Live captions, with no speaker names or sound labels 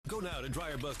now to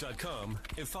DryerBuzz.com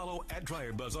and follow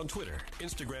 @DryerBuzz on Twitter,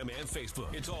 Instagram, and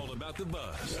Facebook. It's all about the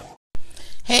buzz.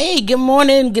 Hey, good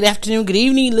morning, good afternoon, good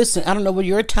evening. Listen, I don't know what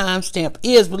your timestamp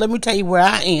is, but let me tell you where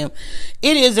I am.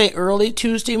 It is a early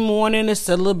Tuesday morning. It's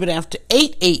a little bit after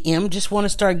 8 a.m. Just want to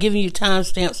start giving you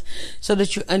timestamps so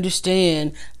that you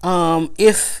understand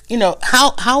if, you know,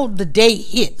 how the day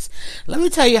hits. Let me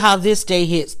tell you how this day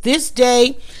hits. This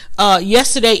day,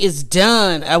 yesterday is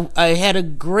done. I had a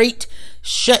great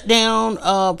shutdown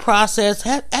process.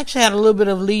 Actually had a little bit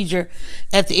of leisure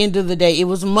at the end of the day. It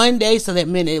was Monday, so that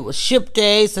meant it was ship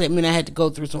day, so that meant I had to go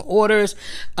through some orders.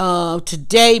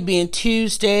 Today being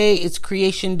Tuesday, it's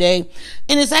creation day,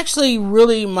 and it's actually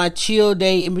really my chill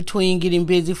day in between getting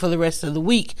busy for the rest of the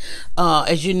week.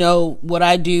 As you know, what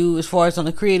I do as far as on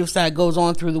the creative side goes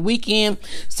on through the weekend.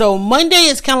 So Monday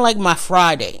is kind of like my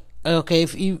Friday. Okay,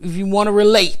 if you want to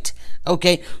relate.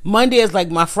 Okay, Monday is like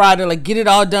my Friday, like get it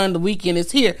all done. The weekend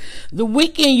is here. The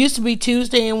weekend used to be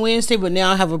Tuesday and Wednesday, but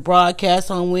now I have a broadcast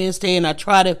on Wednesday, and I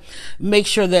try to make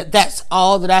sure that that's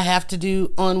all that I have to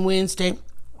do on Wednesday.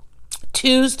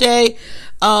 Tuesday,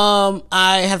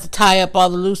 I have to tie up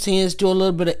all the loose ends, do a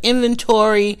little bit of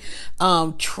inventory.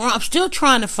 I'm still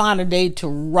trying to find a day to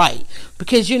write,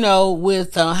 because, you know,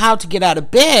 with how to get out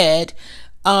of bed,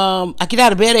 I get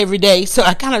out of bed every day, so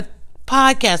I kind of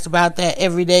podcast about that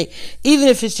every day, even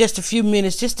if it's just a few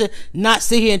minutes, just to not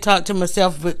sit here and talk to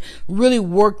myself, but really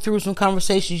work through some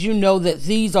conversations. You know that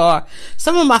these are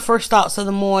some of my first thoughts of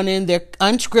the morning. They're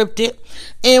unscripted,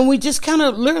 and we just kind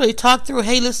of literally talk through,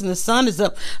 hey, listen, the sun is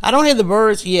up. I don't hear the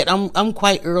birds yet. I'm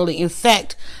quite early. In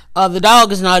fact, the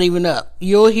dog is not even up.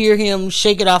 You'll hear him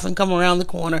shake it off and come around the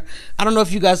corner. I don't know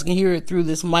if you guys can hear it through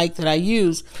this mic that I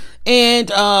use.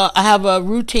 And I have a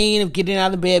routine of getting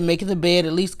out of bed, making the bed,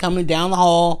 at least coming down the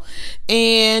hall,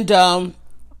 and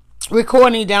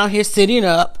recording down here, sitting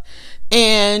up.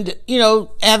 And, you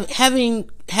know,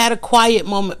 having had a quiet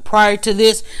moment prior to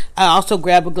this, I also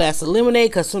grab a glass of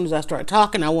lemonade, because as soon as I start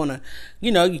talking, I want to,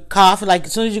 you know, you cough. Like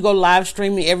as soon as you go live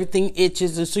streaming, everything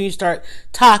itches. As soon as you start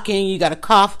talking, you got to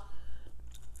cough.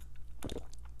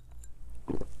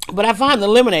 But I find the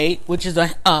lemonade, which is a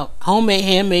homemade,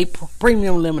 handmade,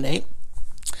 premium lemonade,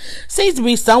 seems to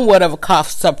be somewhat of a cough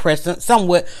suppressant,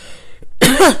 somewhat,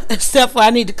 except for I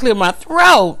need to clear my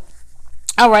throat.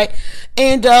 All right.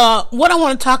 And what I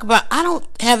want to talk about, I don't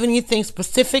have anything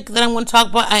specific that I want to talk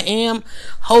about. I am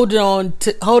holding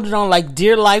on like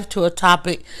dear life to a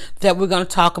topic that we're going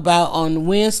to talk about on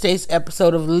Wednesday's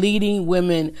episode of Leading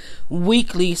Women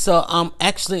Weekly. So I'm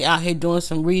actually out here doing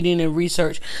some reading and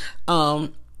research.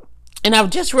 And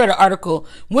I've just read an article.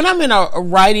 When I'm in a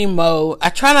writing mode, I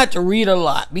try not to read a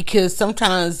lot, because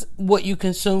sometimes what you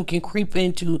consume can creep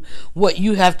into what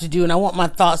you have to do. And I want my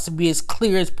thoughts to be as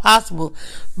clear as possible.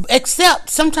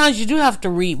 Except sometimes you do have to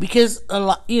read, because a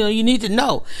lot, you know, you need to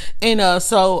know. And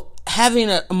so having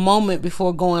a moment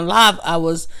before going live, I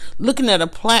was looking at a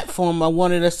platform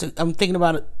I'm thinking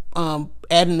about it.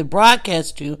 Adding the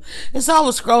broadcast to, and so I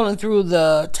was scrolling through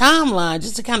the timeline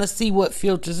just to kind of see what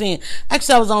filters in.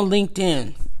 Actually, I was on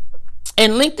LinkedIn,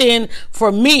 and LinkedIn for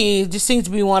me just seems to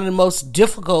be one of the most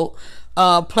difficult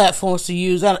platforms to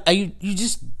use.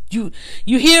 You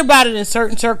hear about it in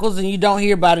certain circles, and you don't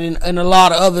hear about it in a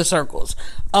lot of other circles.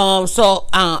 So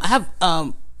I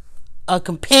have a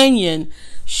companion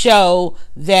show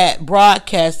that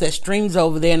broadcasts, that streams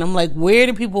over there, and I'm like, where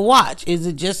do people watch? Is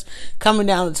it just coming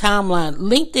down the timeline?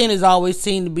 LinkedIn has always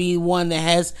seemed to be one that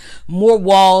has more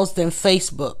walls than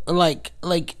Facebook.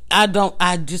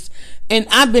 And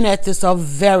I've been at this a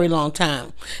very long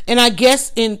time, and I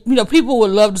guess people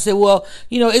would love to say, well,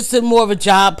 it's more of a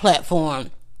job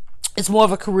platform. It's more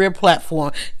of a career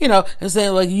platform, and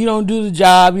saying like, you don't do the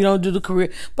job, you don't do the career,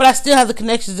 but I still have the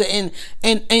connections. And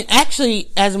actually,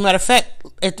 as a matter of fact,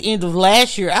 at the end of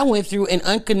last year, I went through and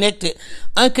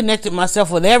unconnected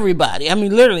myself with everybody. I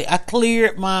mean, literally, I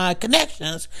cleared my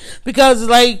connections because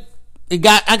I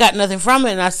got nothing from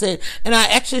it. And I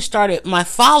actually started my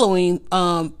following,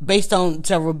 based on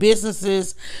several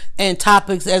businesses and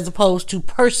topics as opposed to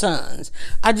persons.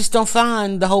 I just don't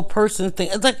find the whole person thing.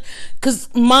 It's like, cause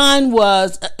mine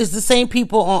is the same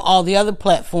people on all the other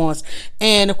platforms.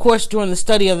 And of course, during the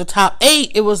study of the top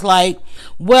 8, it was like,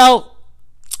 well,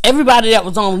 everybody that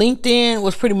was on LinkedIn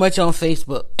was pretty much on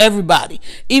Facebook. Everybody.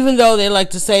 Even though they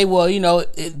like to say, well,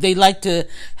 they like to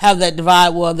have that divide.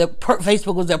 Well,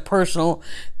 Facebook was their personal,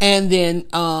 and then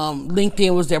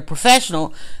LinkedIn was their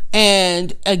professional.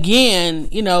 And again,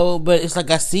 but it's like,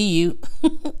 I see you,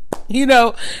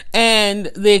 and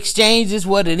the exchange is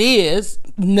what it is.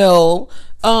 No.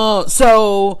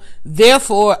 So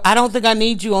therefore, I don't think I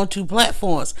need you on 2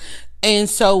 platforms. And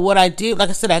so what I did, like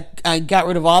I said, I got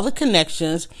rid of all the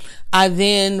connections. I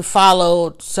then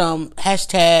followed some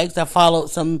hashtags. I followed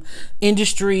some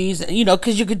industries,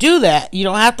 because you could do that. You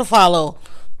don't have to follow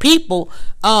people.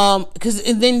 And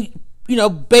then,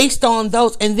 based on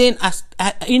those, and then I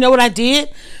you know what I did?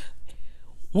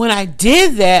 When I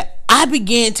did that, I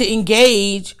began to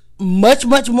engage much,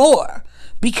 much more,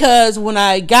 because when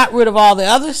I got rid of all the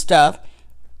other stuff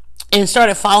and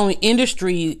started following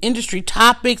industries and industry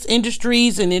topics,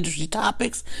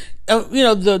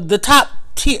 the top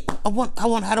tier, how do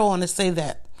I want to say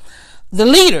that? The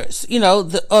leaders,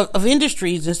 of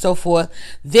industries and so forth,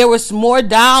 there was more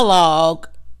dialogue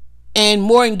and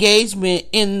more engagement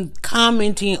in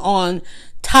commenting on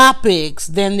topics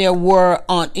than there were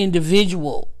on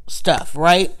individual stuff,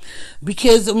 right?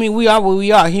 Because we are what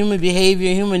we are, human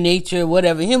behavior, human nature,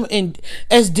 whatever. And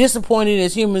as disappointed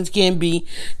as humans can be,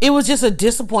 it was just a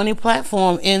disappointing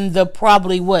platform in the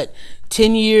probably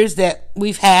 10 years that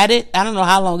we've had it. I don't know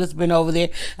how long it's been over there.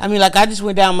 I just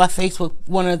went down my Facebook.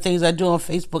 One of the things I do on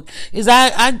Facebook is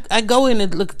I go in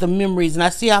and look at the memories, and I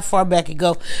see how far back it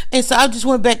goes. And so I just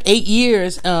went back 8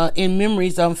 years in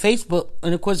memories on Facebook,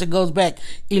 and of course it goes back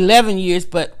 11 years,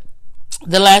 but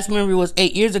the last memory was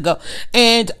 8 years ago.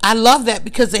 And I love that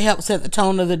because it helps set the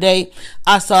tone of the day.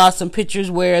 I saw some pictures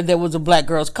where there was a Black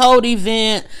Girls Code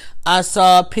event. I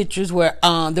saw pictures where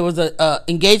there was a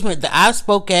engagement that I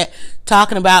spoke at,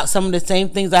 talking about some of the same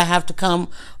things I have to come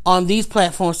on these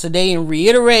platforms today and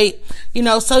reiterate,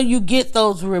 so you get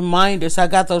those reminders. I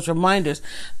got those reminders.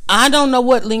 I don't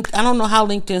know I don't know how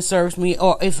LinkedIn serves me,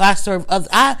 or if I serve others.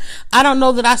 I don't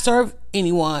know that I serve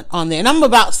anyone on there, and I'm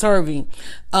about serving.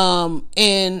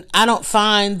 And I don't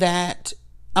find that.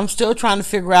 I'm still trying to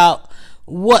figure out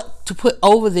what to put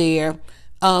over there.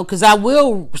 Cause I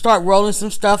will start rolling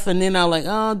some stuff, and then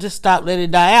I'm just stop, let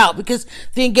it die out, because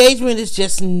the engagement is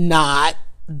just not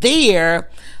there.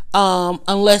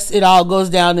 Unless it all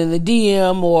goes down in the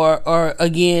DM or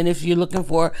again, if you're looking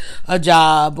for a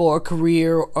job or a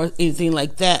career or anything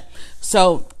like that.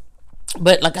 So,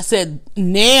 but like I said,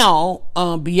 now,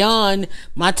 beyond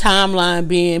my timeline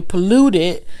being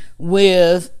polluted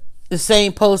with the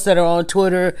same posts that are on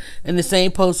Twitter and the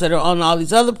same posts that are on all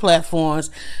these other platforms,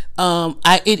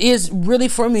 it is really,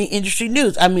 for me, industry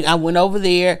news. I went over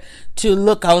there to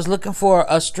look. I was looking for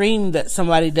a stream that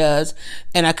somebody does,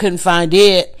 and I couldn't find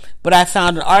it, but I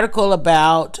found an article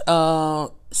about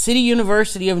City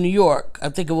University of New York, I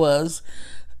think it was.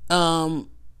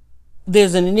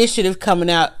 There's an initiative coming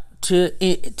out to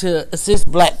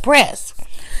assist Black press.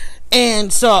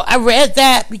 And so I read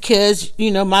that because,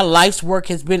 my life's work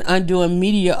has been undoing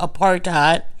media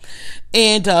apartheid.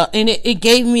 And it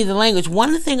gave me the language.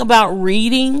 One thing about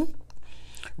reading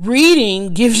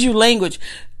gives you language,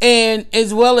 and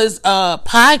as well as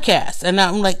podcasts. And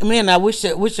I'm like, man, I wish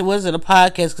it wasn't a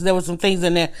podcast, because there were some things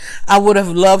in there I would have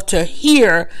loved to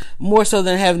hear more so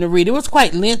than having to read. It was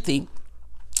quite lengthy,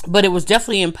 but it was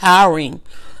definitely empowering.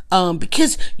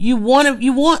 Because you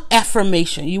want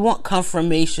affirmation, you want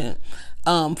confirmation,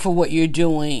 for what you're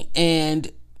doing. And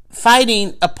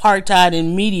fighting apartheid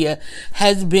in media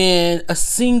has been a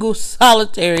single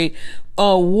solitary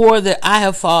war that I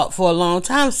have fought for a long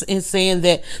time, in saying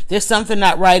that there's something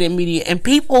not right in media. And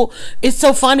people, it's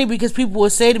so funny because people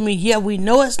will say to me, yeah, we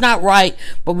know it's not right,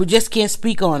 but we just can't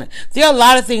speak on it. There are a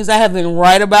lot of things I have been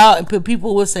right about, and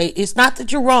people will say, it's not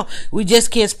that you're wrong, we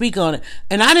just can't speak on it.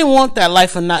 And I didn't want that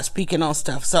life of not speaking on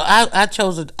stuff. So I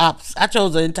chose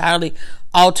an entirely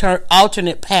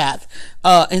alternate path.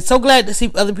 And so glad to see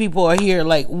other people are here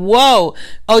like, whoa,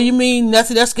 oh, you mean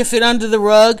nothing else can fit under the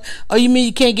rug? Oh, you mean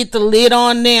you can't get the lid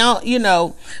on now?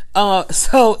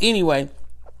 So anyway,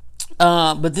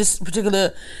 but this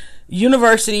particular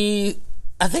university,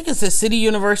 I think it's a City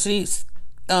University,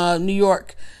 New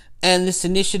York, and this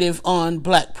initiative on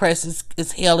Black press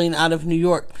is hailing out of New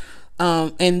York.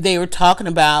 And they were talking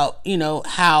about,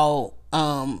 how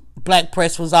Black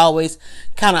press was always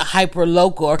kind of hyper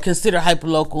local, or considered hyper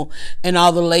local, and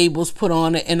all the labels put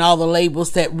on it, and all the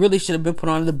labels that really should have been put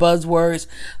on, the buzzwords,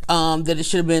 that it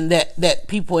should have been that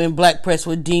people in Black press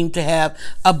were deemed to have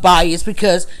a bias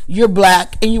because you're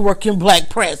Black and you work in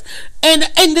Black press. And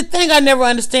the thing I never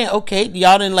understand, okay,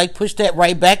 y'all didn't push that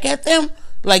right back at them?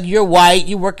 Like, you're white,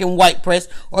 you work in white press,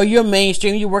 or you're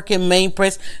mainstream, you work in main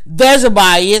press. There's a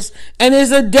bias, and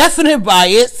there's a definite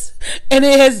bias, and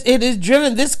it has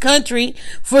driven this country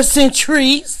for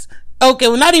centuries. Okay,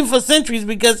 well, not even for centuries,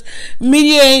 because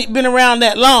media ain't been around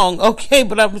that long. Okay,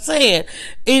 but I'm saying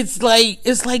it's like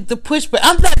the pushback.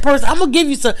 I'm that person. I'm gonna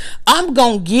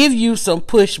give you some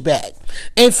pushback.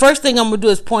 And first thing I'm gonna do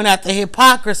is point out the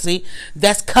hypocrisy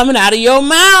that's coming out of your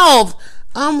mouth.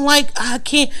 I'm like, I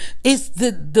can't. It's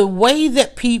the way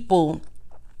that people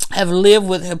have lived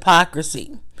with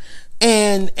hypocrisy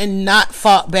and not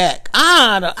fought back.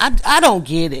 I don't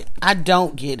get it. I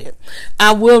don't get it.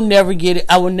 I will never get it.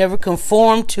 I will never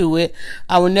conform to it.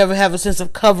 I will never have a sense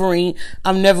of covering.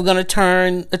 I'm never going to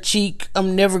turn a cheek.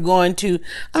 I'm never going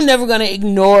to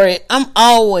ignore it. I'm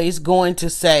always going to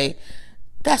say,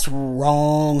 that's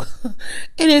wrong.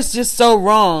 It is just so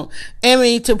wrong. I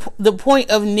mean, to the point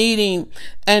of needing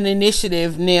an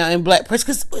initiative now in Black press,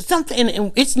 because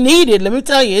something, it's needed. Let me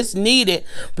tell you, it's needed,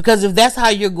 because if that's how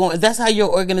you're going, if that's how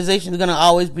your organization is going to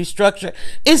always be structured,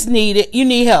 it's needed. You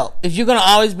need help. If you're going to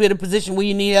always be in a position where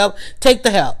you need help, take the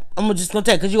help. I'm just going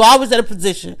to tell you, because you're always at a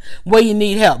position where you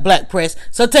need help, Black press.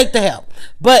 So take the help.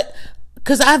 But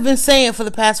because I've been saying for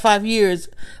the past 5 years,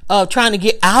 trying to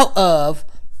get out of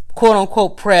quote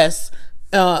unquote press,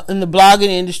 in the blogging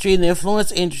industry and the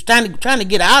influence industry, trying to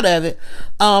get out of it.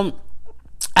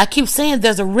 I keep saying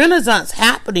there's a renaissance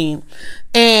happening,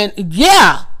 and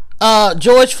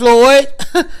George Floyd,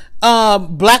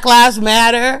 Black Lives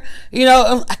Matter,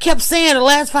 I kept saying the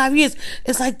last 5 years,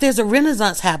 it's like there's a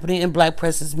renaissance happening and Black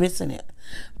press is missing it.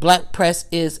 Black press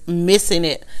is missing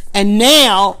it. And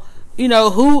now,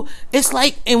 it's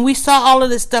like, and we saw all of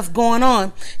this stuff going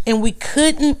on, and we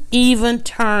couldn't even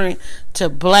turn to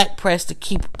Black press to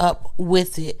keep up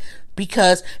with it.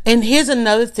 Because, and here's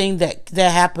another thing that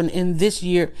happened in this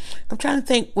year. I'm trying to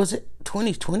think, was it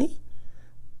 2020?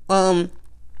 I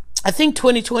think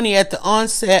 2020, at the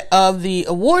onset of the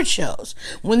award shows.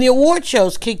 When the award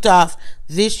shows kicked off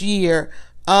this year,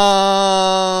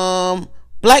 Black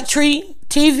Tree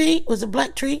TV, was it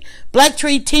Black Tree? Black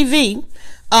Tree TV,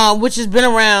 which has been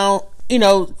around,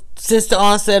 since the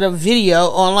onset of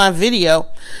online video,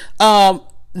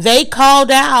 they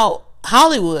called out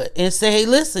Hollywood and say, hey,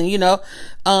 listen,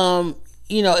 and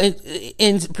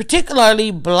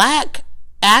particularly Black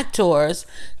actors,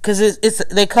 because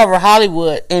they cover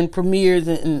Hollywood and premieres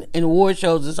and award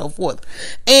shows and so forth,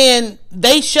 and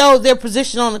they showed their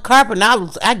position on the carpet,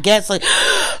 and I guess like,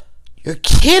 you're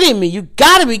kidding me, you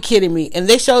gotta be kidding me. And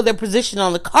they showed their position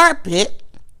on the carpet,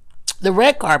 the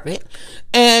red carpet,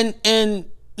 and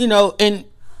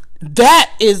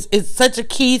that is such a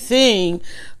key thing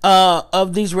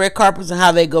of these red carpets and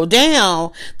how they go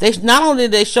down. They not only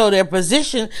did they show their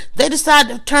position, they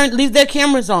decided to leave their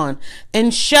cameras on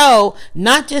and show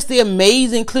not just the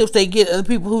amazing clips they get of the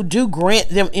people who do grant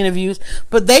them interviews,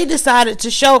 but they decided to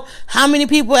show how many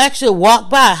people actually walk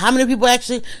by, how many people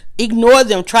actually ignore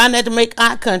them, try not to make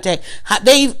eye contact.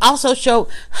 They also show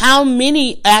how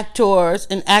many actors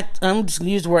and I'm just going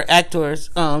to use the word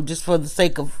actors just for the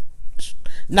sake of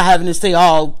not having to say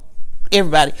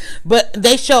everybody, but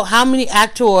they show how many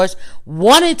actors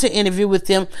wanted to interview with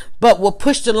them but were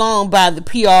pushed along by the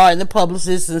PR and the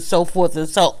publicists and so forth and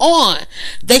so on.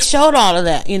 They showed all of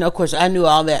that. Of course, I knew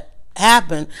all that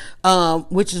happened,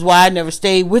 which is why I never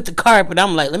stayed with the carpet.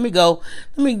 I'm like, let me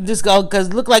just go, because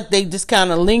it looked like they just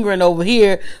kind of lingering over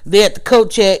here. They're at the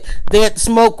coat check, they're at the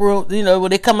smoke room,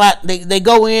 when they come out, they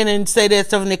go in and say that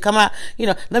stuff and they come out.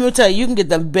 Let me tell you can get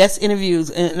the best interviews,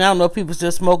 and I don't know if people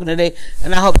still smoking today,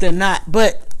 and I hope they're not,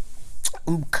 but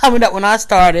coming up when I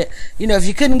started, if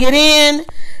you couldn't get in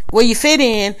where you fit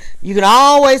in, you can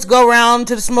always go around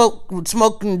to the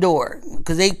smoking door,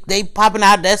 because they popping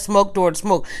out that smoke door to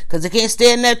smoke, because they can't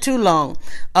stay in there too long,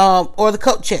 or the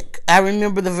coat check. I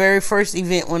remember the very first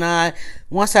event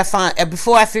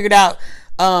before I figured out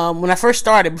when I first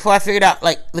started, before I figured out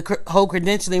like the whole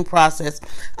credentialing process,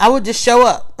 I would just show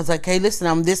up. I was like, hey, listen,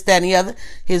 I'm this, that, and the other.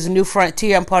 Here's a New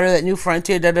Frontier. I'm part of that New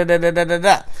Frontier, da, da, da, da, da, da,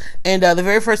 da. And the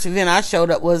very first event I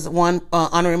showed up was one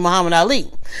honoring Muhammad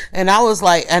Ali. And I was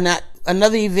like,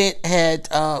 another event had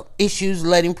issues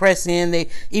letting press in,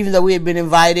 even though we had been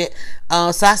invited.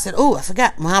 So I said, I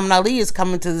forgot, Muhammad Ali is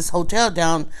coming to this hotel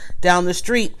down the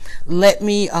street. Let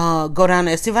me go down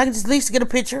there, see if I can just at least get a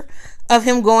picture of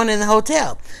him going in the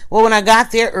hotel. Well, when I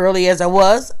got there, early as I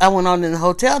went on in the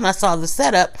hotel and I saw the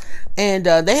setup, and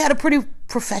they had a pretty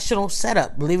professional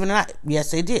setup, believe it or not.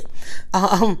 Yes, they did.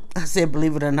 I said,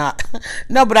 believe it or not.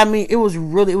 No, but I mean, it was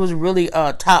really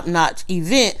a top-notch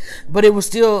event, but it was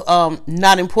still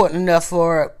not important enough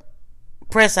for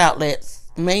press outlets.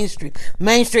 Mainstream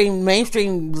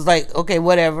was like, okay,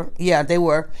 whatever. Yeah, they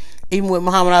were. Even with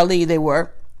Muhammad Ali, they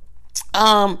were.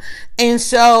 Um, and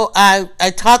so I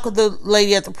talked with the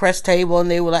lady at the press table, and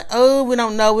they were like, oh, we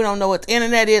don't know what the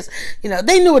internet is.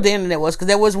 They knew what the internet was, because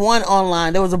there was one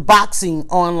online, there was a boxing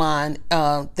online,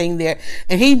 thing there,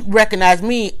 and he recognized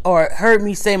me, or heard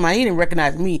me say he didn't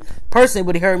recognize me personally,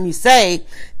 but he heard me say,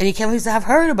 and he came, he said, I've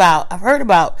heard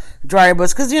about Dryer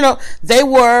Buzz, because, they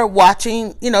were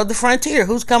watching, the Frontier,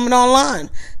 who's coming online,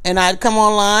 and I'd come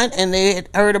online, and they had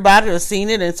heard about it or seen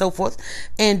it and so forth,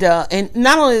 and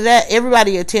not only that,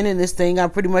 everybody attending this thing I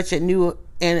pretty much knew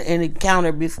and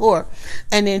encountered before,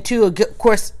 and then too, of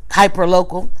course, hyper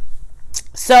local.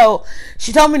 So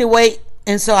she told me to wait,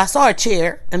 and so I saw a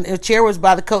chair, and the chair was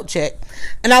by the coat check,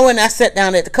 and I went and I sat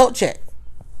down at the coat check,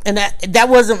 and that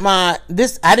wasn't I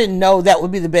didn't know that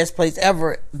would be the best place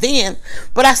ever then,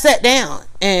 but I sat down,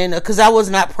 and because I was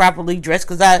not properly dressed,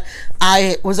 because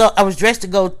I was dressed to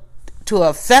go to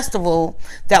a festival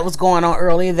that was going on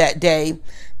earlier that day.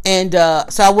 And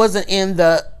so I wasn't in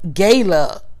the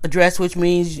gala dress, which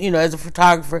means, as a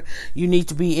photographer, you need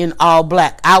to be in all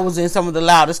black. I was in some of the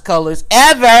loudest colors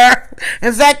ever.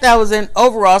 In fact, I was in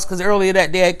overalls, because earlier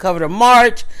that day I covered a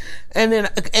march. And then,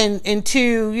 and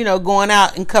two, going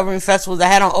out and covering festivals, I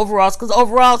had on overalls, because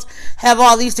overalls have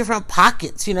all these different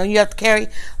pockets. You have to carry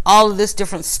all of this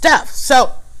different stuff.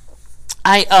 So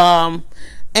I,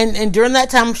 and during that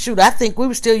time, shoot, I think we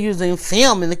were still using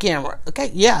film in the camera.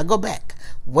 Okay. Yeah, I go back.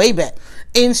 Way back.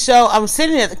 And so I was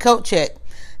sitting at the coat check,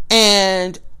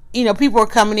 and people are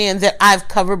coming in that I've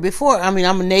covered before. I mean,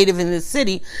 I'm a native in this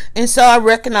city, and so I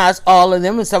recognize all of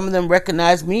them, and some of them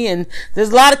recognize me, and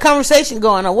there's a lot of conversation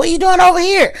going on. What are you doing over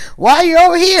here? Why are you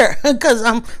over here? Because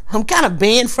I'm kind of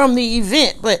banned from the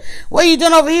event, but what are you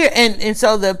doing over here? And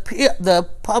so the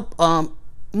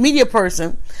media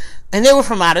person, and they were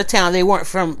from out of town. They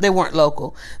weren't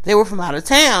local. They were from out of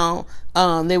town.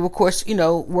 They were, of course,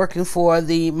 working for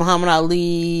the Muhammad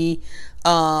Ali.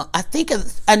 I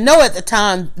know at the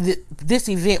time this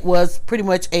event was pretty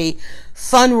much a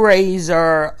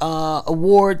fundraiser,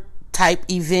 award type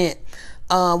event,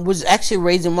 was actually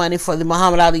raising money for the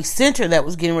Muhammad Ali Center that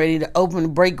was getting ready to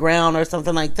open, break ground or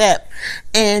something like that.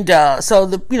 And, so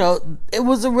it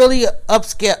was a really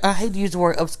upscale, I hate to use the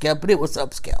word upscale, but it was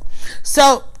upscale.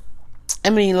 So, I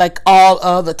mean, like all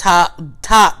of the top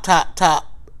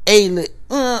A-list,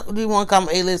 do you want to call them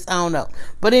A-list? I don't know.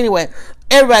 But anyway,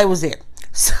 everybody was there.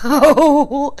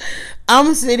 So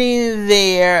I'm sitting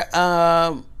there,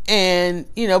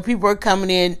 and people are coming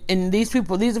in, and these are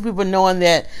people knowing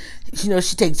that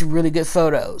she takes really good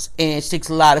photos, and she takes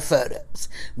a lot of photos.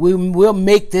 We'll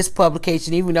make this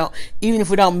publication, even if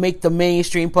we don't make the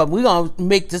mainstream public, we're going to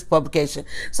make this publication.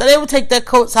 So they would take their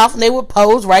coats off, and they would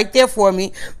pose right there for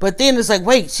me. But then it's like,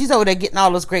 wait, she's over there getting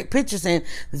all those great pictures, and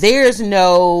there's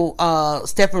no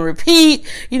step and repeat.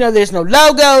 There's no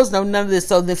logos, none of this.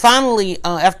 So then finally,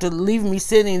 after leaving me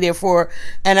sitting there for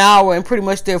an hour, and pretty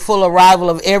much their full arrival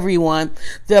of everyone,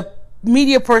 the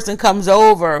media person comes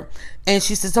over, and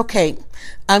she says, okay,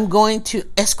 I'm going to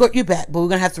escort you back, but we're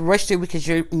going to have to rush through because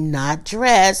you're not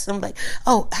dressed. I'm like,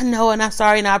 oh, I know, and I'm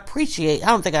sorry, and I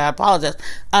apologize.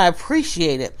 I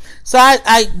appreciate it. So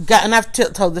I got, and I've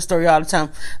told this story all the time.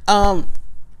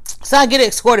 So I get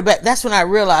escorted back. That's when I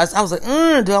realized, I was like,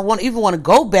 do I even want to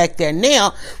go back there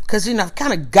now? Because, I've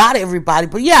kind of got everybody,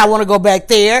 but yeah, I want to go back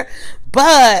there.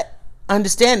 But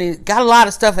understanding, got a lot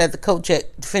of stuff at the coat check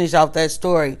to finish off that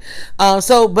story.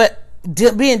 But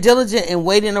being diligent and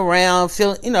waiting around,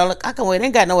 feeling, like I can wait. I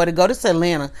ain't got nowhere to go. This is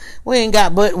Atlanta. We ain't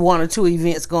got but one or two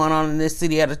events going on in this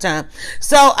city at a time.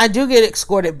 So I do get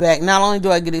escorted back. Not only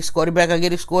do I get escorted back, I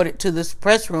get escorted to this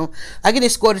press room. I get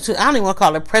escorted to, I don't even want to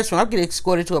call it a press room. I get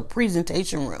escorted to a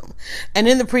presentation room. And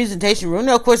in the presentation room,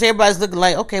 of course, everybody's looking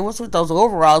like, okay, what's with those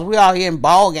overalls? We all here in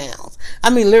ball gowns.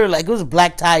 I mean, literally, like it was a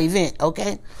black tie event,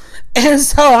 okay? And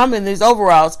so I'm in these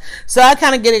overalls. So I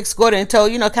kind of get escorted and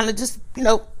told, kind of just,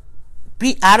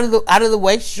 be out of the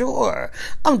way. Sure,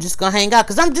 I'm just gonna hang out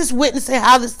because I'm just witnessing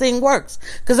how this thing works,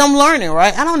 because I'm learning,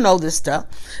 right? I don't know this stuff.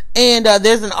 And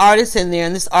there's an artist in there,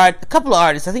 and a couple of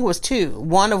artists, I think it was two,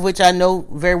 one of which I know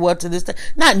very well to this day,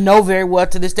 not know very well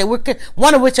to this day,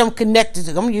 one of which I'm connected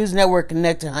to. I'm using that word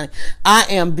connected, honey. I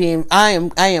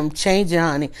am changing,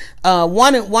 honey.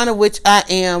 One of which I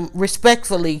am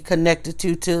respectfully connected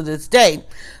to this day.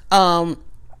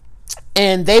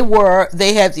 And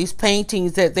they had these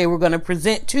paintings that they were going to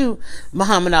present to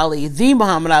Muhammad Ali. The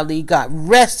Muhammad Ali, God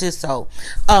rest his soul.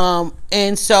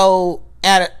 And so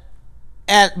at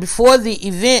before the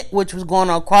event, which was going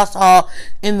on across the hall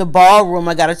in the ballroom,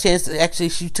 I got a chance to actually,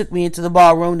 she took me into the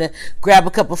ballroom to grab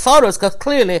a couple of photos, because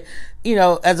clearly, you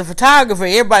know, as a photographer,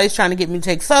 everybody's trying to get me to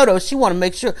take photos. She want to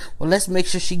make sure, well, let's make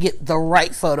sure she get the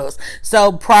right photos.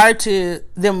 So prior to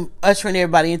them ushering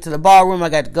everybody into the ballroom, I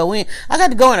got to go in. I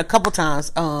got to go in a couple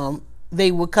times. They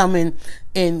would come in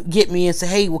and get me and say,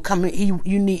 hey, we'll come in.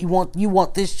 You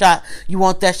want this shot. You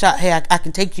want that shot. Hey, I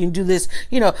can take you and do this.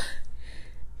 You know,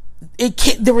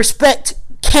 the respect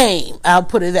came. I'll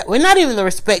put it that way. Not even the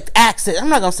respect accent. I'm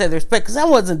not going to say the respect, because I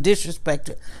wasn't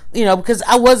disrespected, you know, because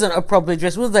I wasn't appropriately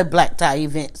dressed. It was a black tie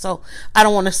event. So I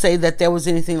don't want to say that there was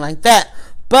anything like that.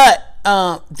 But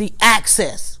the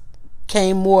access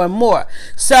came more and more.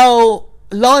 So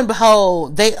lo and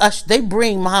behold, they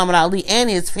bring Muhammad Ali and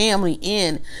his family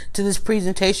in to this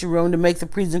presentation room to make the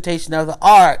presentation of the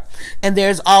art. And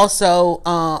there's also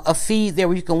a feed there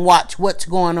where you can watch what's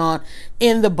going on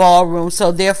in the ballroom.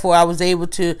 So therefore, I was able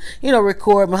to, you know,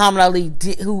 record. Muhammad Ali,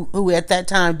 who at that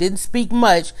time didn't speak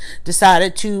much,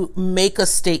 decided to make a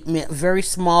statement, very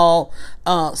small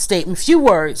statement,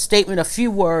 statement of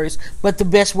few words, but the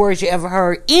best words you ever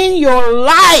heard in your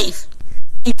life.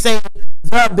 He's saying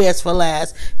the best for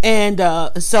last. And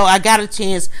so I got a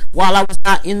chance, while I was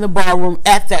not in the ballroom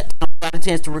at that time, I got a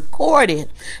chance to record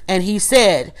it. And he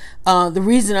said, the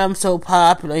reason I'm so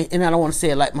popular, and I don't want to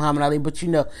say it like Muhammad Ali, but you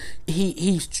know,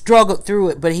 he struggled through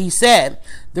it. But he said,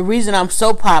 the reason I'm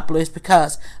so popular is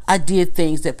because I did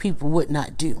things that people would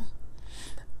not do.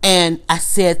 And I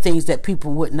said things that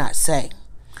people would not say.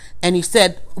 And he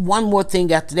said one more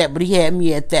thing after that, but he had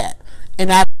me at that.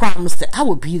 And I promised that I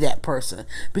would be that person,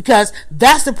 because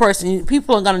that's the person,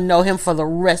 people are going to know him for the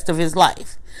rest of his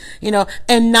life, you know,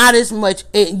 and not as much,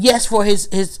 yes, for his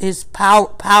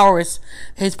power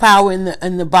in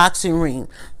the boxing ring,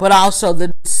 but also the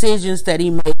decisions that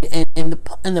he made and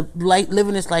the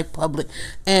living his life public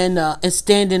and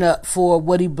standing up for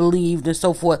what he believed and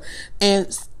so forth.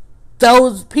 And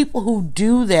those people who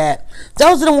do that,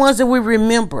 those are the ones that we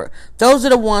remember. Those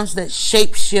are the ones that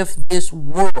shape-shift this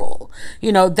world.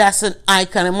 You know, that's an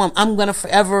icon. And I'm going to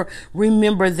forever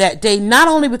remember that day. Not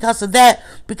only because of that,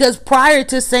 because prior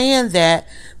to saying that,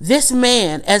 this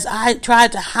man, as I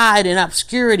tried to hide in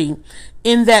obscurity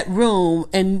in that room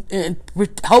and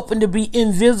hoping to be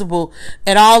invisible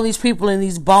at all these people in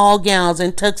these ball gowns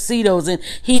and tuxedos, and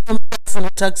he himself in a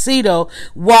tuxedo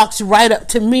walks right up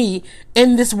to me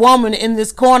and this woman in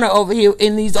this corner over here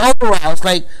in these overalls,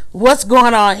 like, what's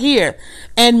going on here?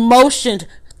 And motioned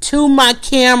to my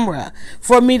camera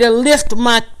for me to lift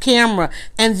my camera,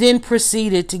 and then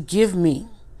proceeded to give me,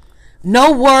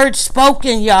 no words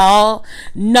spoken, y'all.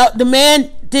 No, the man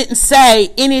didn't say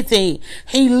anything.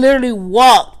 He literally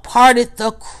walked, parted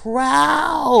the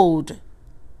crowd,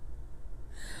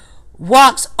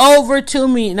 walks over to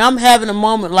me, and I'm having a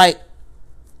moment like,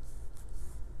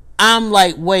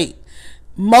 wait.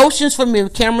 Motions for me, the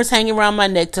camera's hanging around my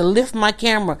neck, to lift my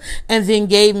camera, and then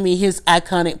gave me his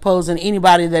iconic pose. And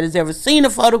anybody that has ever seen a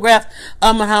photograph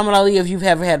of Muhammad Ali, if you've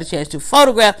ever had a chance to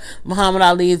photograph Muhammad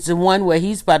Ali, it's the one where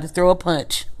he's about to throw a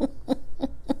punch.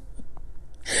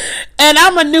 And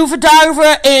I'm a new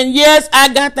photographer, and yes,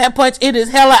 I got that punch. It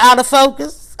is hella out of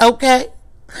focus, okay?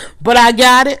 But I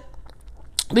got it,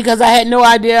 because I had no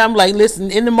idea. I'm like, listen,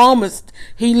 in the moments,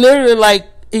 he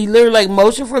literally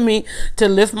motioned for me to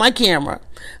lift my camera.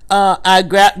 I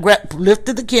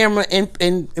lifted the camera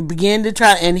and began to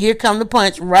try, and here come the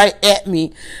punch right at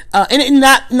me. And it,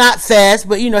 not fast,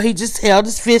 but you know, he just held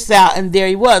his fist out, and there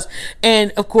he was.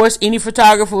 And of course, any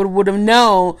photographer would have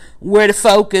known where to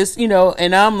focus, you know,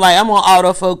 and I'm like, I'm on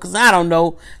autofocus. I don't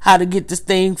know how to get this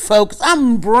thing focused.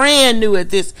 I'm brand new at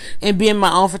this and being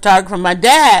my own photographer. My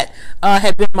dad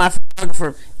had been my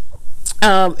photographer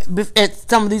at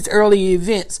some of these early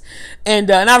events,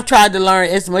 and I've tried to learn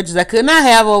as much as I could, and I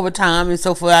have over time, and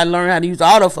so forth. I learned how to use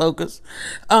autofocus,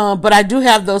 but I do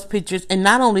have those pictures. And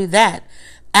not only that,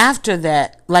 after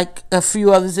that, like a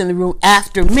few others in the room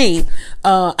after me,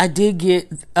 I did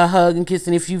get a hug and kiss.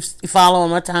 And if you follow on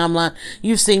my timeline,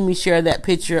 you've seen me share that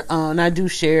picture, and I do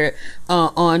share it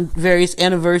on various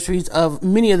anniversaries of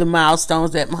many of the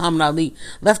milestones that Muhammad Ali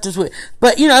left us with.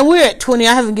 But you know, we're at 20.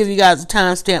 I haven't given you guys a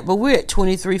timestamp, but we're at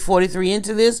 23:43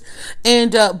 into this,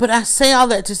 and but I say all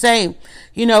that to say,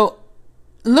 you know,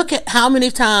 look at how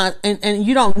many times, and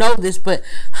you don't know this, but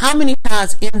how many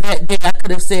times in that day I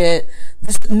could have said,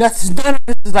 none of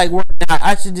this is like working out.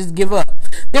 I should just give up.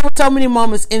 There were so many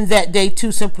moments in that day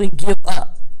to simply give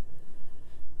up.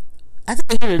 I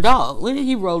think I heard a dog. When did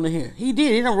he roll in here? He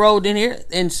did. He done rolled in here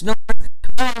and snored.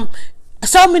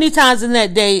 so many times in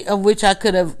that day of which I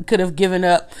could have given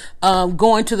up,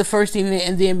 going to the first event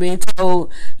and then being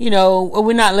told,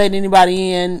 we're not letting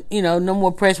anybody in, no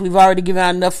more press. We've already given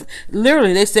out enough.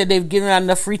 Literally, they said they've given out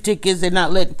enough free tickets. They're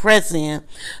not letting press in.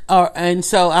 And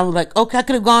so I was like, okay, I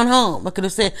could have gone home. I could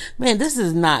have said, man, this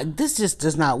just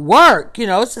does not work.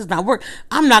 This does not work.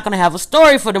 I'm not going to have a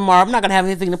story for tomorrow. I'm not going to have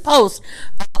anything to post.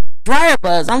 Dryer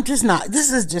Buzz. I'm just not.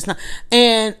 This is just not.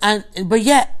 But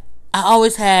yet I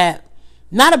always had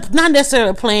not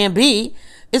necessarily a plan B.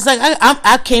 It's like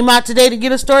I came out today to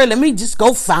get a story. Let me just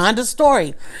go find a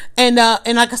story, and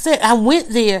like I said, I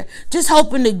went there just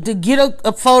hoping to get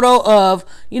a photo of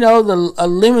a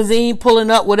limousine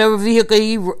pulling up whatever vehicle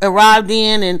he arrived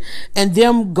in, and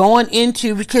them going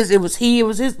into, because it was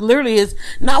his literally his.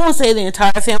 Now I won't say the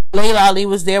entire family. Layla Ali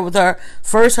was there with her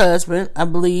first husband, I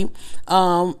believe,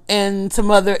 and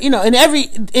some other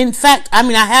in fact, I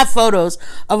mean, I have photos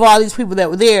of all these people that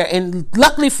were there, and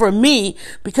luckily for me,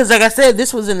 because like I said,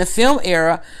 this was in the film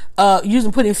era,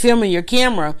 putting film in your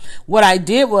camera. What I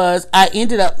did was I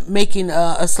ended up making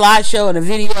a slideshow and a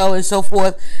video and so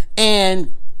forth,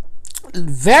 and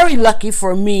very lucky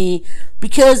for me,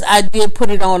 because I did put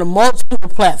it on a multiple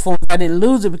platforms. I didn't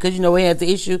lose it because we had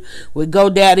the issue with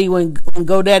GoDaddy when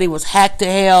GoDaddy was hacked to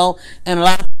hell, and a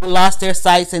lot of people lost their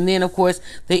sites, and then of course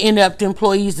the in-depth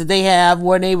employees that they have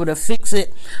weren't able to fix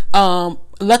it.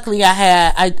 Luckily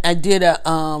I did a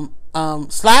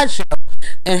slideshow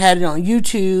and had it on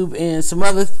YouTube and some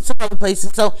other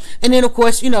places. So, and then of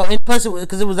course, and plus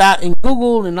because it was out in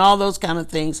Google and all those kind of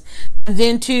things. And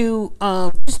then too,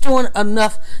 just doing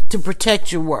enough to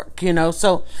protect your work,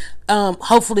 So,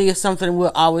 hopefully it's something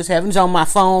we'll always have. It's on my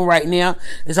phone right now.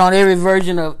 It's on every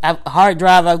version of hard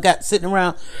drive I've got sitting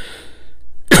around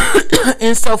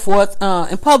and so forth,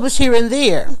 and published here and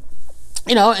there.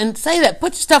 And say that,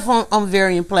 put your stuff on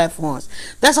varying platforms.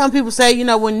 That's how people say,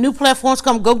 when new platforms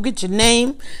come, go get your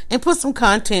name and put some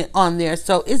content on there.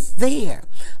 So it's there.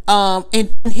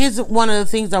 And here's one of the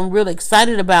things I'm really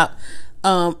excited about,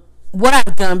 what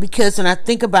I've done, because when I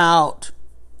think about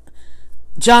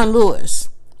John Lewis,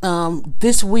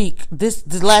 this week,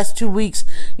 the last 2 weeks,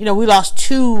 we lost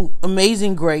two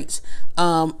amazing greats,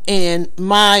 in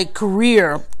my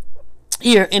career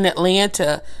here in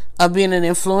Atlanta, of being an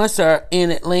influencer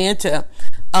in Atlanta.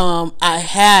 I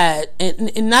had,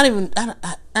 and not even,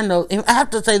 I know, I have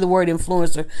to say the word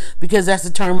influencer because that's the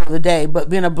term of the day, but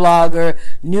being a blogger,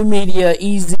 new media,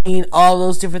 e-zine, all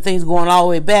those different things going all the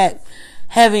way back,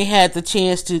 having had the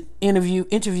chance to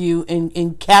interview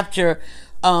and capture,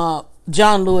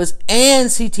 John Lewis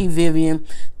and C.T. Vivian,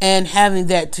 and having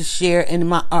that to share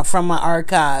from my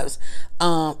archives,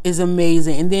 is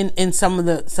amazing. And then in some of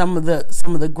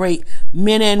the great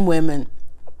men and women,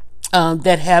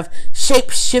 that have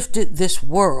shape-shifted this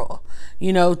world,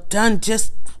 done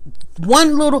just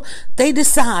one little, they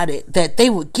decided that they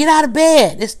would get out of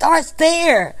bed. It starts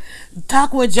there.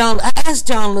 Talking with I asked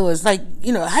John Lewis,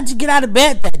 how'd you get out of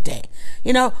bed that day?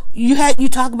 You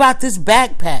talk about this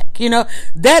backpack,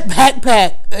 that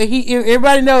backpack,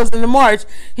 everybody knows in the march,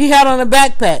 he had on a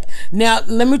backpack. Now,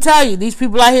 let me tell you, these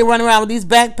people out here running around with these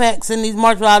backpacks and these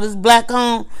march without this black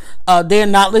on, they're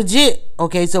not legit.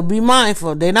 Okay, so be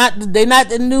mindful. They're not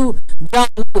the new John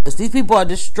Lewis. These people are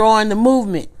destroying the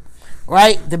movement.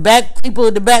 Right? People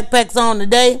with the backpacks on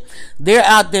today, they're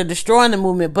out there destroying the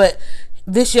movement. But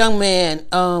this young man,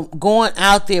 going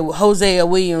out there with Hosea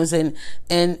Williams and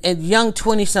young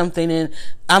 20-something, and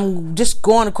I'm just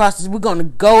going across this, we're going to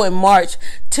go and march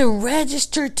to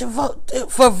register to vote,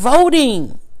 for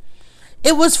voting.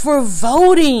 It was for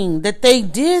voting that they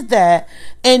did that,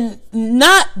 and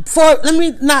let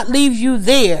me not leave you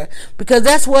there, because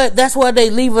that's what they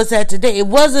leave us at today. It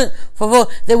wasn't for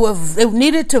vote. They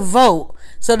needed to vote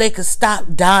so they could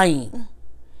stop dying.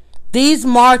 These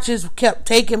marches kept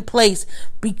taking place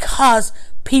because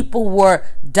people were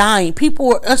dying.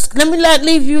 Let me not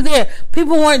leave you there.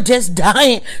 People weren't just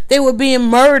dying. They were being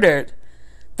murdered.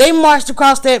 They marched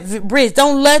across that bridge.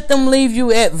 Don't let them leave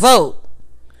you at vote.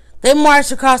 They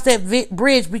marched across that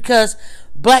bridge because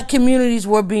black communities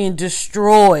were being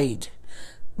destroyed.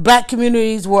 Black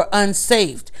communities were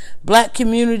unsafe. Black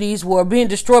communities were being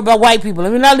destroyed by white people.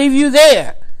 Let me not leave you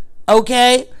there.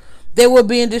 Okay? They were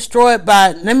being destroyed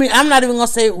by, I'm not even going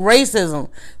to say racism.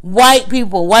 White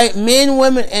people, white men,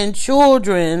 women, and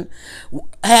children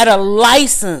had a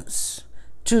license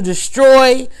to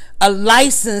destroy, a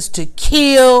license to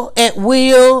kill at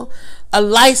will, a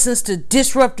license to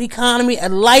disrupt the economy, a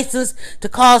license to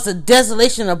cause the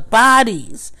desolation of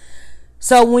bodies.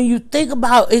 So when you think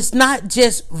about, it's not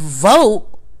just vote,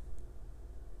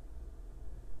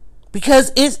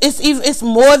 because it's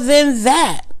more than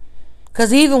that.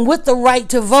 Because even with the right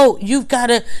to vote, you've got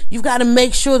to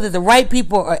make sure that the right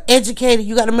people are educated.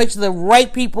 You got to make sure the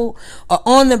right people are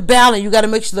on the ballot. You got to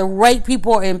make sure the right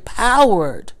people are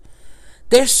empowered.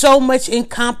 There's so much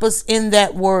encompassed in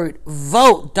that word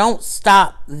vote. Don't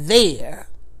stop there.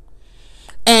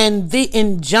 And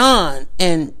in John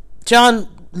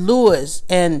Lewis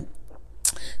and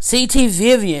C.T.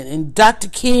 Vivian and Dr.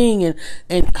 King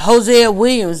and Hosea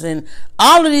Williams and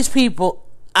all of these people,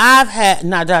 I've had,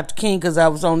 not Dr. King because I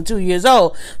was only 2 years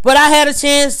old, but I had a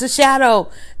chance to shadow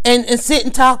and sit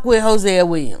and talk with Hosea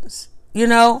Williams, you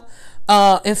know.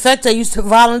 In fact, I used to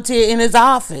volunteer in his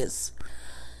office,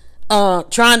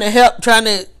 trying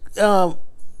to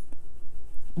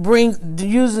bring,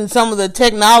 using some of the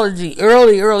technology,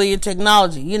 earlier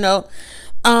technology, you know.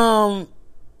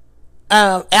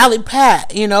 Alley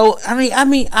Pat, you know,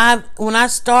 when I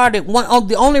started,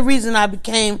 the only reason I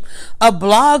became a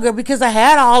blogger because I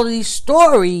had all of these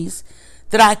stories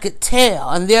that I could tell,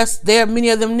 and there are many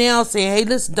of them now saying, "Hey,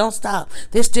 listen, don't stop.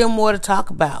 There's still more to talk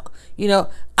about." You know,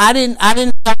 I didn't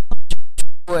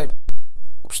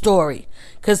story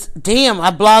because damn,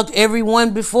 I blogged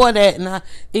everyone before that, and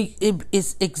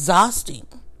it's exhausting.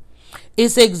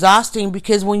 It's exhausting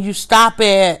because when you stop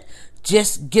at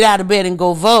just get out of bed and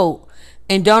go vote,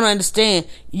 and don't understand,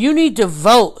 you need to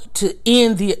vote to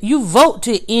end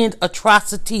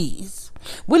atrocities.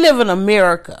 We live in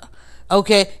America,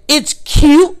 okay? It's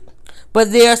cute,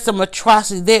 but there are some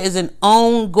atrocities. There is an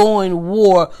ongoing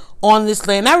war on this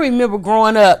land. I remember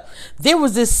growing up, there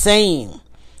was this saying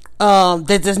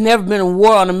that there's never been a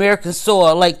war on American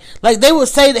soil. Like they would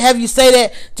say, have you say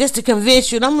that just to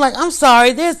convince you. And I'm like, I'm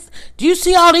sorry, do you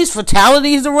see all these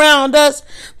fatalities around us?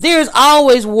 There's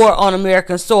always war on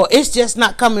American soil. It's just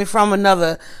not coming from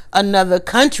another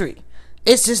country.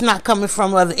 It's just not coming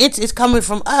from it's coming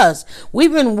from us.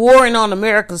 We've been warring on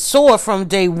American soil from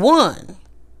day one.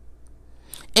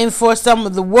 And for some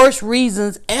of the worst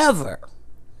reasons ever.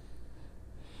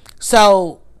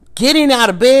 So getting out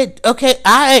of bed, okay,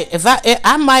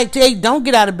 I might tell you, don't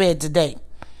get out of bed today.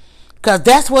 Because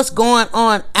that's what's going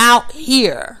on out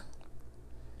here.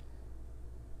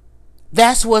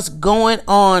 That's what's going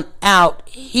on out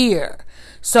here.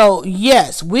 So,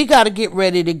 yes, we got to get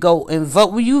ready to go and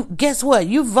vote. Well, guess what?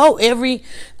 You vote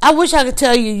I wish I could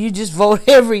tell you just vote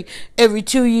every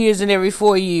 2 years and every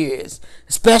 4 years.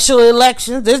 Special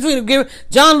elections.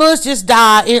 John Lewis just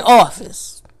died in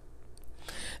office.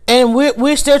 And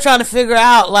we're still trying to figure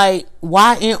out, like,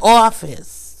 why in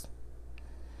office?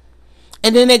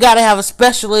 And then they got to have a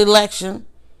special election.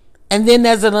 And then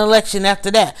there's an election after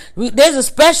that. There's a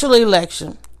special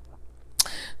election.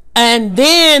 And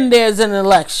then there's an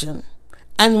election.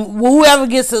 And whoever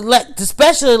gets elected, the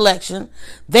special election,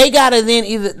 they got to then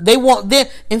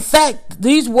in fact,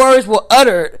 these words were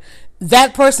uttered.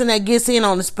 That person that gets in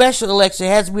on the special election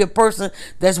has to be a person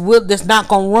that's not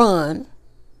going to run.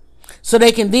 So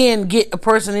they can then get a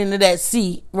person into that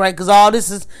seat, right? Because all this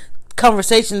is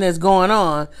conversation that's going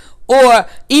on. Or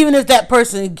even if that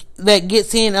person that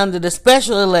gets in under the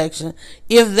special election,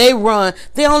 if they run,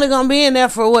 they're only going to be in there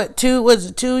for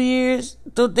 2 years?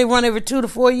 Don't they run every 2 to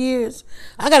 4 years?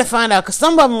 I got to find out, because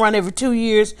some of them run every 2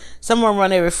 years, some of them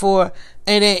run every 4,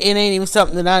 and it ain't even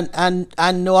something that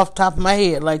I know off the top of my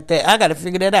head like that. I got to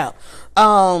figure that out.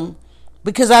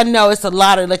 Because I know it's a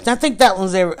lot of elections. I think that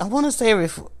one's I want to say every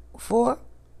 4 or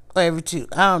every 2.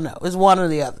 I don't know. It's one or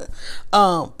the other.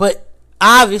 But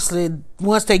obviously,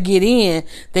 once they get in,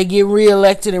 they get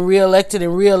reelected and reelected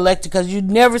and reelected, because you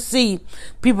never see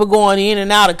people going in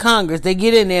and out of Congress. They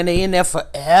get in there and they're in there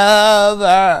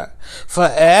forever.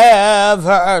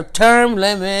 Term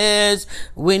limits.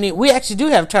 We actually do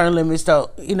have term limits, though.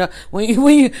 You know,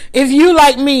 if you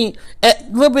like me, a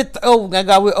little bit. Oh my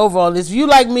God, we're over all this. If you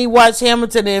like me, watch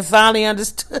Hamilton and finally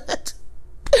understood.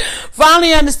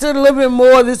 Finally understood a little bit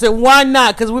more of this, and why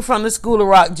not? Because we're from the School of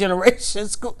Rock generation.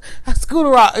 School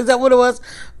of Rock, is that what it was?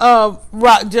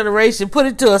 Rock generation. Put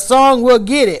it to a song, we'll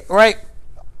get it, right?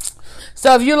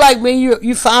 So if you're like me,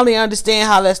 you finally understand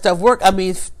how that stuff works. I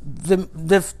mean,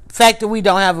 the fact that we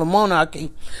don't have a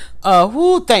monarchy,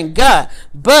 thank God.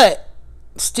 But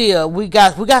still, we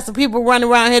got some people running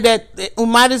around here that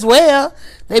might as well.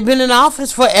 They've been in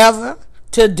office forever.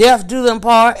 Till death do them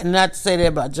part. And not to say that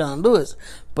about John Lewis,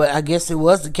 but I guess it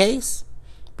was the case.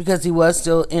 because he was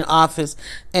still in office.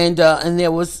 And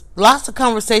there was lots of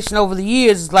conversation over the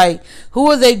years, like, who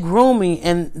are they grooming?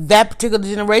 And that particular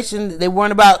generation, they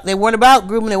weren't about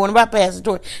grooming, they weren't about passing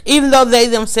torch, even though they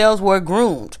themselves were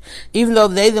groomed, even though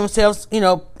they themselves, and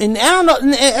I don't know,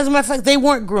 as a matter of fact, they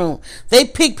weren't groomed. They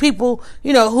picked people,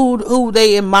 who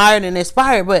they admired and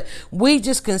inspired, but we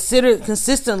just considered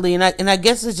consistently, and I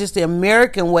guess it's just the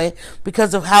American way,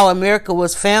 because of how America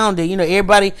was founded.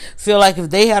 Everybody feel like if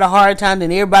they had a hard time,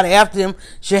 then everybody after them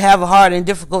should have a hard and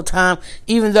difficult time,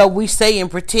 even though we say and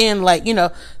pretend like,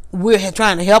 we're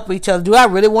trying to help each other. Do I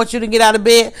really want you to get out of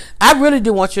bed? I really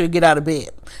do want you to get out of bed.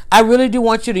 I really do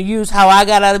want you to use how I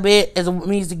got out of bed as a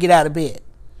means to get out of bed.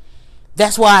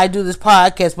 That's why I do this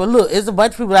podcast. But look, there's a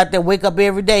bunch of people out there wake up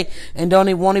every day and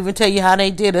won't even tell you how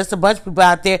they did. There's a bunch of people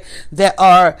out there that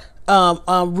are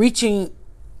reaching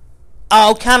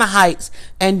all kind of heights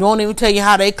and don't even tell you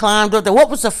how they climbed up there. What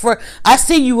was the first? I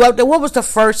see you up there. What was the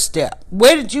first step?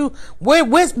 Where did you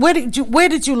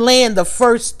land the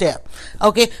first step?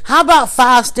 Okay, how about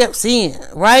 5 steps in?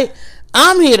 Right?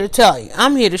 I'm here to tell you.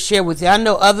 I'm here to share with you. I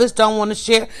know others don't want to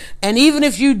share, and even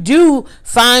if you do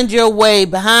find your way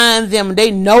behind them, they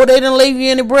know they didn't leave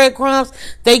you any breadcrumbs,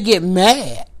 they get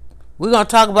mad. We're gonna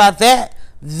talk about that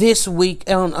this week.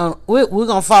 We're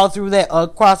gonna follow through that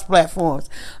across platforms.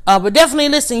 But definitely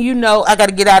listen. I got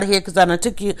to get out of here because I done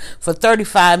took you for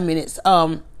 35 minutes.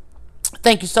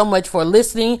 Thank you so much for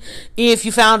listening. If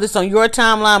you found this on your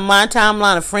timeline, my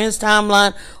timeline, a friend's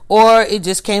timeline, or it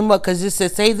just came up because it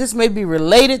says, hey, this may be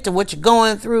related to what you're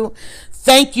going through,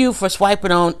 thank you for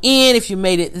swiping on in. If you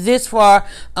made it this far,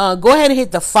 go ahead and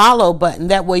hit the follow button.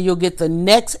 That way you'll get the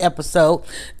next episode.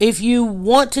 If you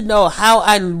want to know how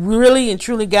I really and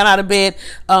truly got out of bed,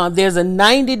 there's a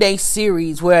 90-day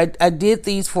series where I did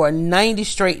these for 90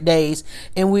 straight days.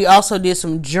 And we also did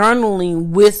some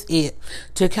journaling with it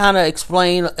to kind of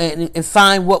explain and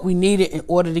find what we needed in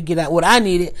order to get out, what I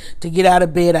needed to get out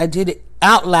of bed. I did it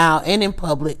out loud and in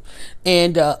public,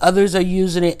 and others are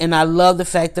using it, and I love the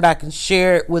fact that I can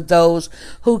share it with those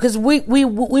who, because we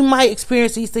might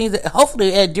experience these things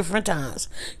hopefully at different times.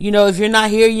 If you're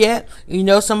not here yet,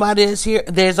 somebody is here.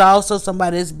 There's also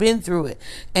somebody that's been through it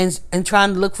and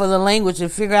trying to look for the language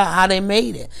and figure out how they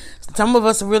made it. Some of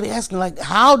us are really asking, like,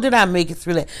 how did I make it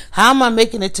through that? How am I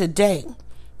making it today?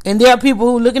 And there are people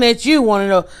who looking at you want to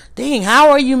know, dang,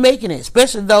 how are you making it?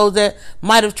 Especially those that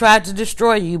might have tried to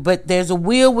destroy you. But there's a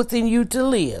will within you to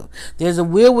live. There's a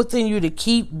will within you to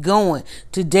keep going.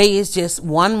 Today is just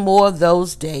one more of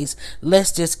those days.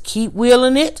 Let's just keep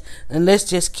willing it, and let's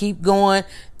just keep going.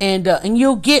 And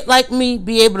you'll get, like me,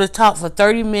 be able to talk for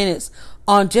 30 minutes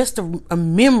on just a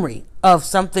memory of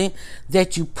something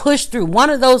that you pushed through.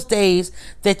 One of those days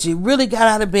that you really got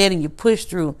out of bed and you pushed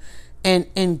through.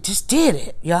 And just did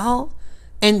it, y'all,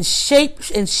 and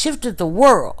shifted the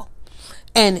world,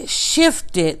 I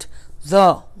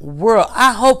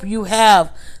hope you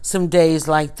have some days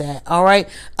like that. All right.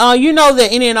 That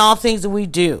any and all things that we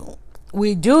do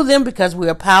them because we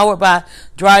are powered by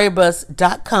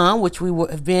DryerBuzz.com, which we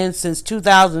have been since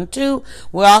 2002.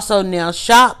 We're also now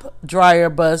shop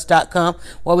DryerBuzz.com,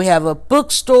 where we have a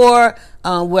bookstore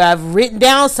where I've written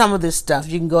down some of this stuff.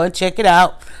 You can go and check it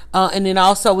out. And then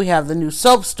also we have the new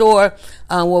soap store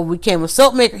where we became a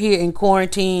soap maker here in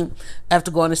quarantine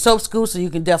after going to soap school. So you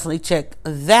can definitely check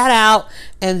that out.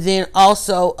 And then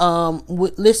also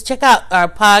let's check out our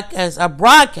podcast, our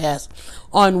broadcast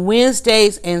on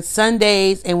Wednesdays and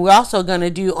Sundays, and we're also going to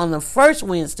do on the first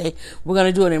Wednesday, we're going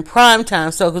to do it in prime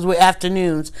time, so because we're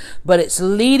afternoons, but it's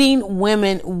Leading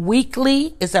Women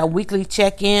Weekly. It's our weekly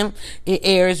check-in. It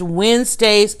airs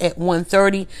Wednesdays at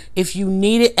 1:30. If you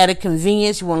need it at a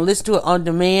convenience, you want to listen to it on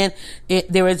demand,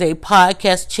 there is a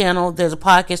podcast channel. There's a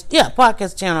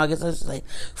podcast channel, I guess I should say,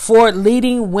 for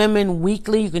Leading Women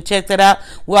Weekly. You can check that out.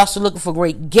 We're also looking for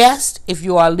great guests. If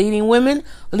you are a leading woman,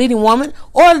 or a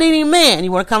leading man,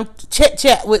 you want to come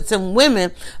chat with some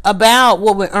women about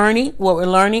what we're earning, what we're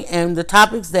learning, and the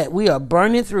topics that we are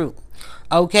burning through.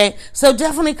 Okay, so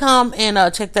definitely come and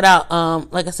check that out.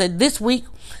 Like I said, this week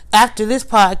after this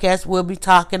podcast, we'll be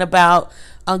talking about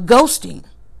ghosting.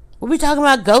 We'll be talking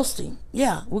about ghosting.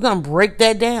 Yeah, we're gonna break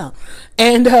that down,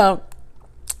 and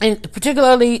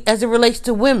particularly as it relates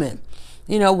to women.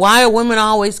 Why are women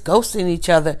always ghosting each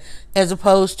other as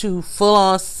opposed to full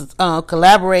on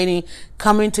collaborating,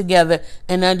 coming together,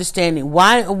 and understanding?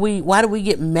 Why do we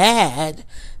get mad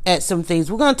at some things?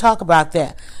 We're going to talk about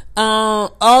that.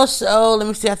 Also, let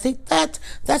me see. I think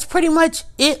that's pretty much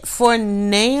it for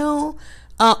now.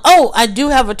 I do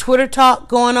have a Twitter talk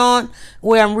going on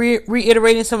where I'm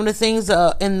reiterating some of the things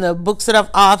in the books that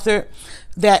I've authored.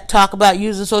 that talk about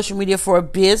using social media for a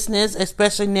business,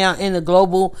 especially now in the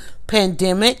global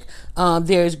pandemic.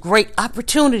 There's great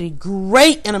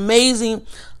and amazing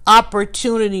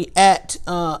opportunity at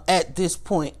this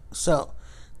point. So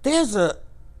there's a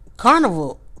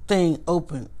carnival thing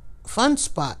open, fun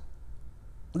spot.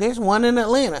 There's one in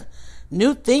Atlanta,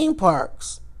 new theme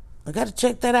parks. I got to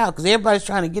check that out because everybody's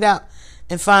trying to get out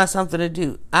and find something to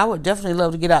do. I would definitely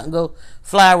love to get out and go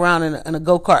fly around in a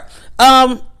go-kart.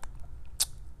 All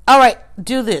right,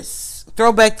 do this.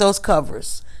 Throw back those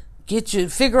covers.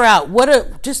 Figure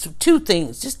out just two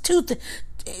things.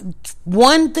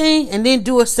 One thing, and then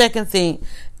do a second thing.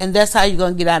 And that's how you're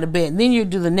going to get out of bed. And then you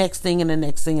do the next thing and the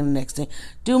next thing and the next thing.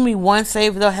 Do me one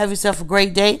favor, though. Have yourself a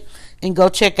great day. And go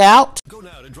check out. Go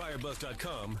now to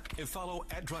DryerBuzz.com and follow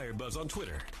 @DryerBuzz on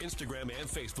Twitter, Instagram, and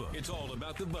Facebook. It's all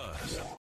about the buzz.